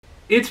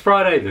It's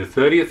Friday the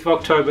 30th of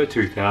October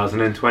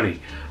 2020.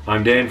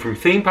 I'm Dan from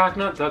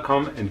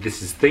themeparknut.com and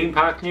this is Theme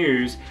Park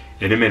News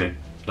in a minute.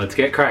 Let's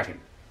get cracking.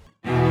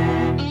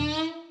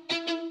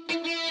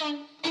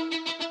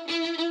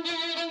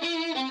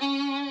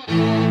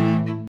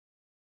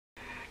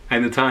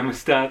 And the timer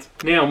starts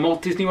now.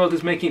 Walt Disney World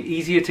is making it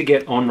easier to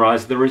get on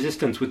Rise of the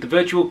Resistance, with the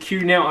virtual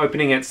queue now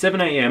opening at 7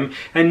 AM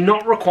and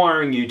not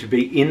requiring you to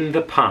be in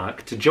the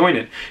park to join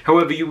it.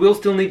 However, you will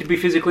still need to be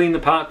physically in the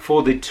park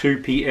for the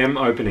 2 PM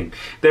opening.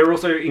 They're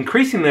also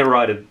increasing their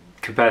rider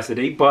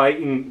capacity by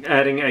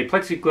adding a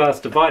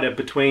plexiglass divider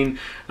between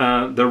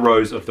the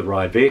rows of the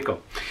ride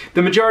vehicle.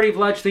 The majority of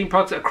large theme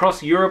parks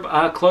across Europe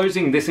are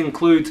closing. This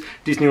includes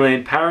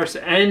Disneyland Paris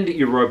and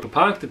Europa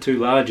Park, the two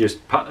largest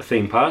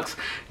theme parks,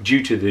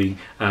 due to the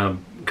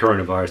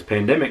coronavirus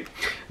pandemic.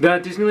 The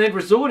Disneyland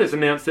Resort has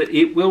announced that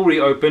it will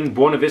reopen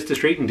Buena Vista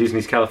Street in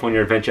Disney's California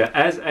Adventure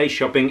as a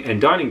shopping and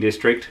dining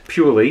district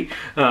purely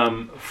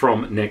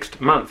from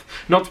next month.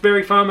 Knott's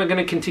Berry Farm are going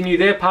to continue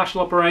their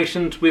partial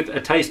operations with a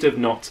taste of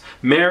Knott's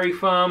Merry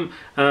Farm,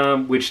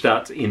 which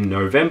starts in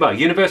November.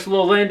 Universal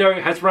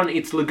Orlando has run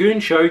its Lagoon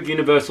Show,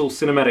 Universal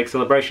Cinematic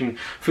Celebration,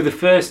 for the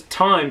first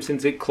time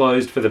since it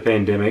closed for the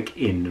pandemic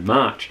in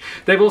March.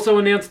 They've also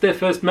announced their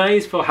first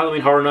maze for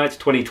Halloween Horror Nights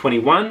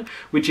 2021,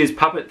 which is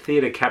Puppet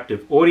Theatre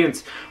Captive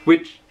Audience,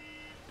 which...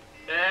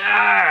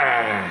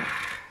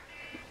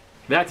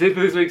 That's it for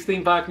this week's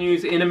Theme Park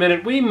News in a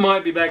minute. We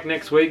might be back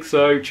next week,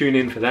 so tune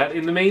in for that.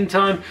 In the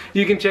meantime,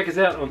 you can check us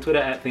out on Twitter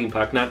at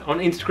ThemeParkNut, on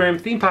Instagram,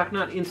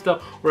 ThemeParkNut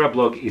Insta, or our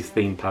blog is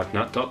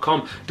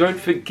themeparknut.com. Don't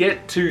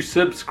forget to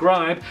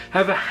subscribe.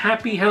 Have a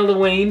happy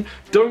Halloween.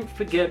 Don't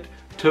forget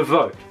to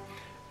vote.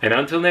 And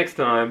until next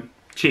time,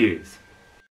 cheers.